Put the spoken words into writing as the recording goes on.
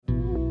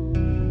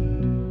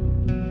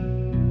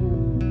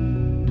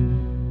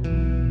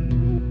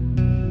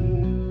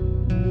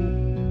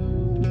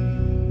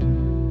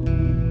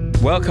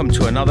Welcome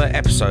to another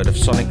episode of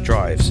Sonic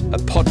Drives, a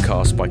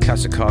podcast by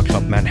Classic Car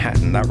Club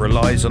Manhattan that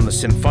relies on the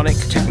symphonic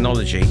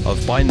technology of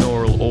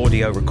binaural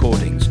audio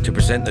recordings to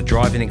present the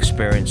driving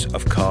experience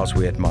of cars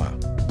we admire.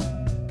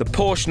 The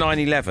Porsche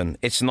 911,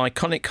 it's an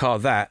iconic car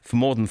that, for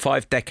more than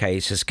 5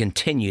 decades, has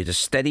continued a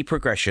steady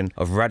progression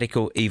of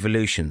radical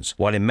evolutions,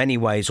 while in many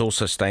ways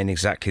also staying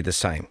exactly the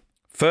same.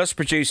 First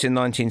produced in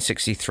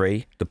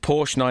 1963, the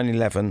Porsche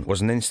 911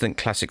 was an instant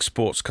classic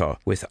sports car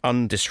with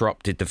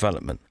undisrupted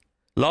development.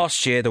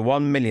 Last year, the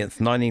 1 millionth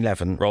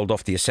 911 rolled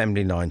off the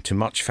assembly line to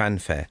much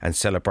fanfare and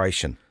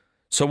celebration.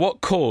 So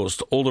what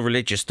caused all the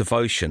religious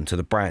devotion to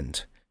the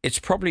brand? It's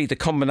probably the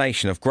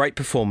combination of great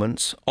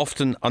performance,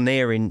 often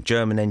unerring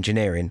German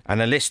engineering,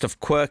 and a list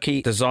of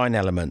quirky design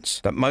elements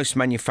that most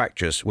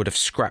manufacturers would have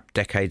scrapped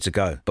decades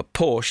ago. But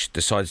Porsche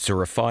decided to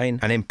refine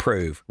and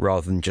improve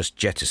rather than just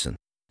jettison.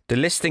 The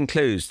list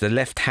includes the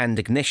left-hand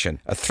ignition,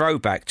 a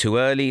throwback to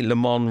early Le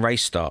Mans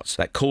race starts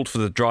that called for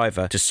the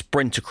driver to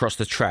sprint across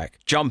the track,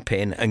 jump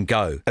in and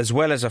go, as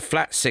well as a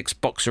flat-six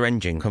boxer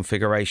engine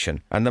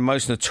configuration, and the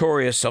most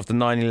notorious of the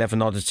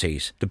 911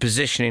 oddities, the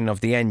positioning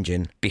of the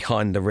engine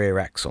behind the rear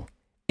axle.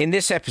 In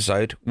this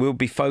episode, we'll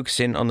be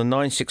focusing on the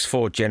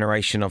 964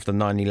 generation of the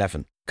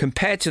 911.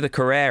 Compared to the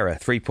Carrera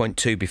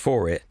 3.2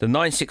 before it, the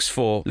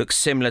 964 looks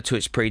similar to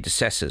its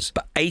predecessors,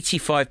 but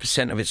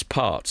 85% of its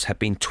parts have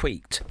been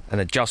tweaked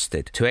and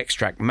adjusted to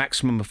extract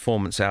maximum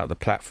performance out of the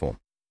platform.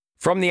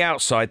 From the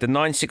outside, the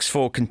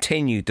 964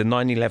 continued the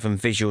 911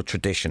 visual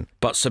tradition,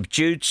 but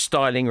subdued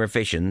styling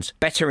revisions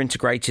better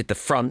integrated the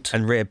front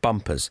and rear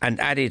bumpers and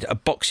added a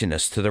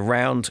boxiness to the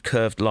round,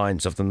 curved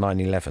lines of the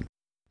 911.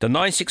 The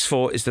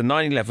 964 is the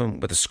 911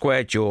 with a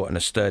square jaw and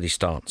a sturdy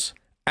stance.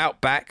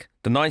 Out back,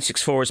 the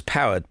 964 is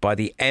powered by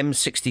the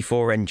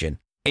M64 engine,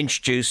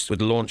 introduced with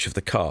the launch of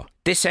the car.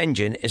 This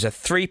engine is a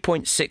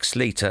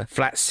 3.6-litre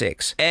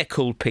flat-six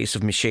air-cooled piece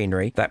of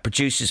machinery that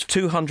produces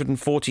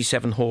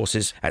 247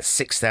 horses at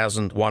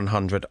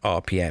 6,100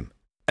 RPM.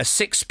 A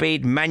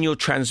 6-speed manual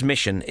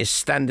transmission is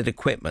standard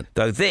equipment,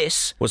 though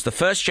this was the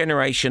first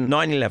generation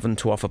 911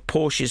 to offer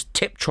Porsche's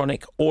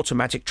Tiptronic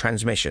automatic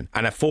transmission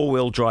and a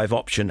 4-wheel drive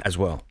option as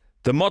well.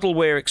 The model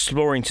we're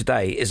exploring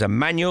today is a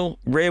manual,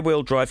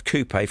 rear-wheel drive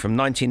coupe from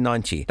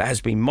 1990 that has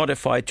been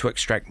modified to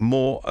extract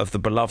more of the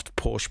beloved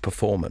Porsche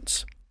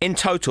performance. In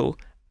total,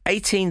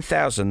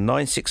 18,000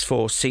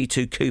 964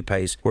 C2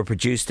 coupes were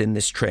produced in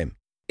this trim.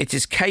 It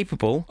is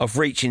capable of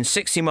reaching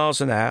 60 miles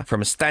an hour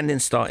from a standing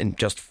start in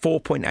just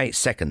 4.8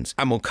 seconds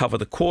and will cover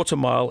the quarter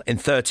mile in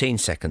 13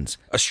 seconds,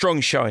 a strong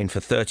showing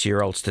for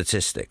 30-year-old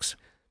statistics.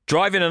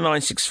 Driving a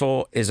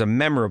 964 is a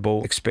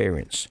memorable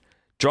experience.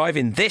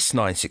 Driving this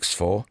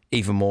 964,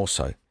 even more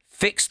so.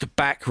 Fixed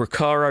back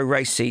Recaro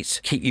race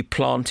seats keep you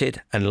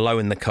planted and low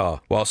in the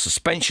car, while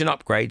suspension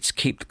upgrades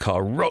keep the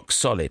car rock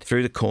solid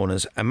through the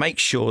corners and make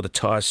sure the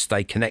tyres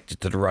stay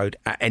connected to the road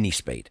at any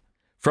speed.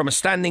 From a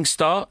standing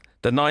start,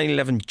 the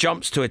 911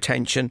 jumps to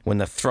attention when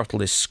the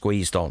throttle is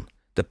squeezed on.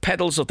 The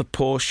pedals of the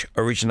Porsche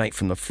originate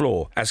from the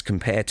floor as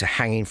compared to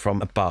hanging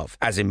from above,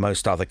 as in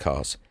most other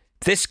cars.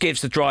 This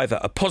gives the driver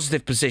a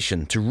positive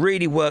position to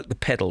really work the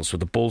pedals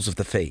with the balls of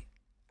the feet.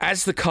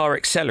 As the car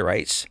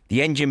accelerates,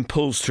 the engine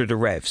pulls through the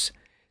revs.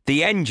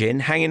 The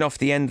engine hanging off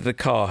the end of the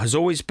car has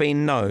always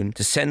been known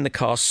to send the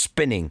car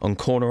spinning on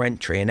corner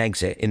entry and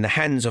exit in the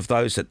hands of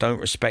those that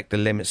don't respect the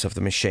limits of the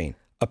machine.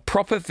 A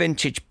proper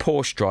vintage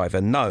Porsche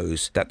driver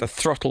knows that the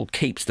throttle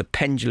keeps the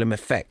pendulum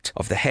effect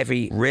of the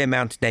heavy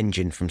rear-mounted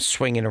engine from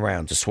swinging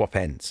around to swap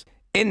ends.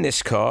 In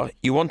this car,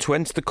 you want to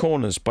enter the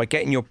corners by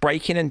getting your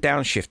braking and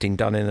downshifting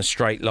done in a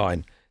straight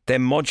line,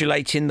 then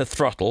modulating the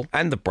throttle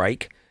and the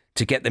brake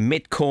to get the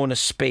mid-corner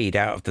speed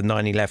out of the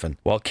 911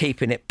 while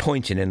keeping it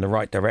pointing in the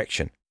right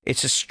direction.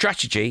 It's a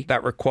strategy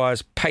that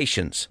requires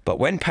patience, but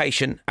when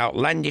patient,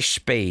 outlandish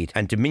speed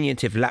and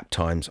diminutive lap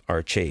times are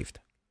achieved.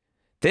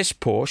 This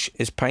Porsche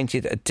is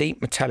painted a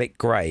deep metallic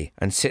grey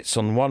and sits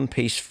on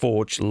one-piece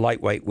forged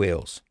lightweight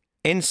wheels.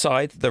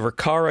 Inside, the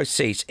Recaro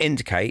seats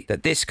indicate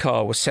that this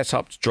car was set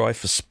up to drive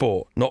for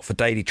sport, not for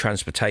daily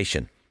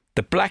transportation.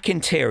 The black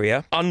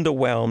interior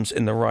underwhelms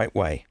in the right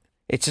way.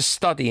 It's a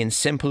study in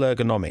simple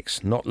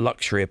ergonomics, not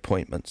luxury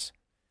appointments.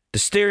 The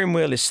steering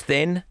wheel is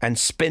thin and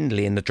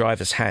spindly in the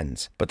driver's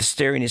hands, but the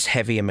steering is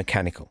heavy and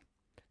mechanical.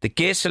 The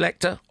gear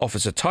selector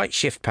offers a tight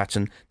shift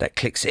pattern that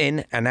clicks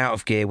in and out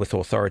of gear with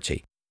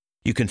authority.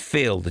 You can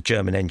feel the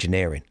German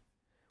engineering.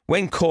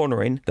 When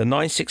cornering, the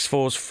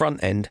 964's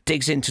front end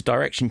digs into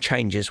direction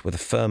changes with a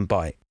firm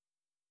bite.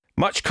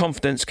 Much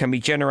confidence can be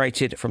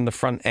generated from the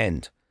front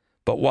end,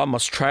 but one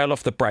must trail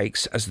off the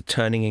brakes as the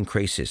turning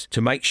increases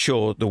to make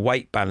sure the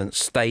weight balance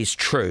stays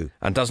true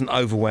and doesn't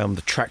overwhelm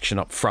the traction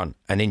up front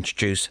and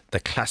introduce the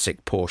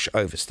classic Porsche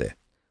oversteer.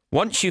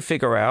 Once you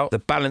figure out the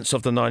balance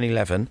of the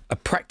 911, a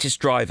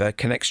practiced driver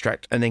can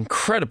extract an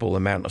incredible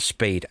amount of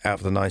speed out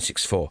of the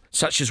 964,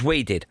 such as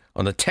we did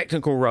on the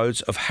technical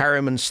roads of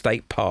Harriman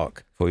State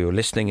Park, for your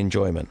listening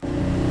enjoyment.